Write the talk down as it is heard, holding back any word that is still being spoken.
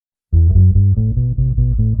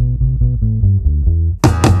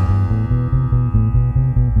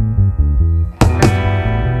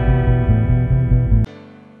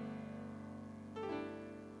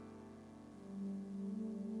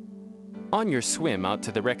On your swim out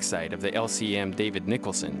to the wreck site of the LCM David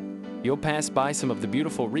Nicholson, you'll pass by some of the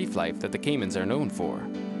beautiful reef life that the Caymans are known for.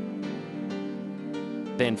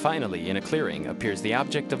 Then finally, in a clearing, appears the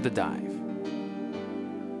object of the dive.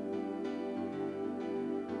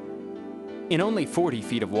 In only 40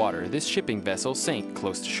 feet of water, this shipping vessel sank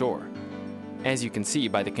close to shore. As you can see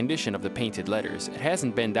by the condition of the painted letters, it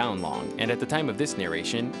hasn't been down long, and at the time of this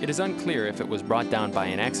narration, it is unclear if it was brought down by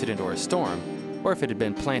an accident or a storm, or if it had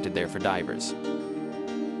been planted there for divers.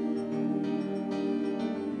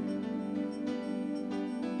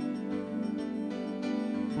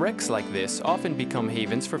 Wrecks like this often become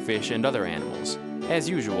havens for fish and other animals. As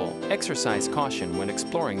usual, exercise caution when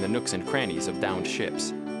exploring the nooks and crannies of downed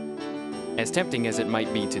ships. As tempting as it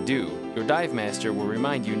might be to do, your dive master will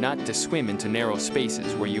remind you not to swim into narrow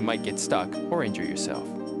spaces where you might get stuck or injure yourself.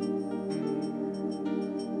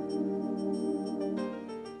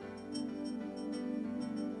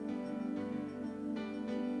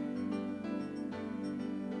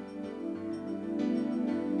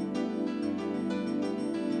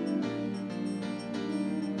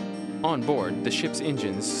 On board, the ship's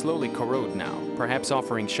engines slowly corrode now, perhaps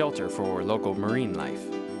offering shelter for local marine life.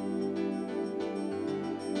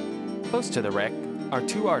 Close to the wreck are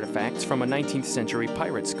two artifacts from a 19th century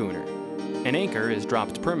pirate schooner. An anchor is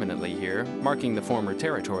dropped permanently here, marking the former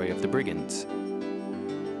territory of the brigands.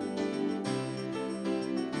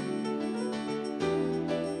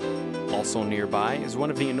 Also nearby is one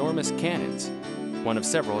of the enormous cannons, one of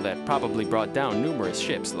several that probably brought down numerous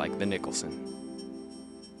ships like the Nicholson.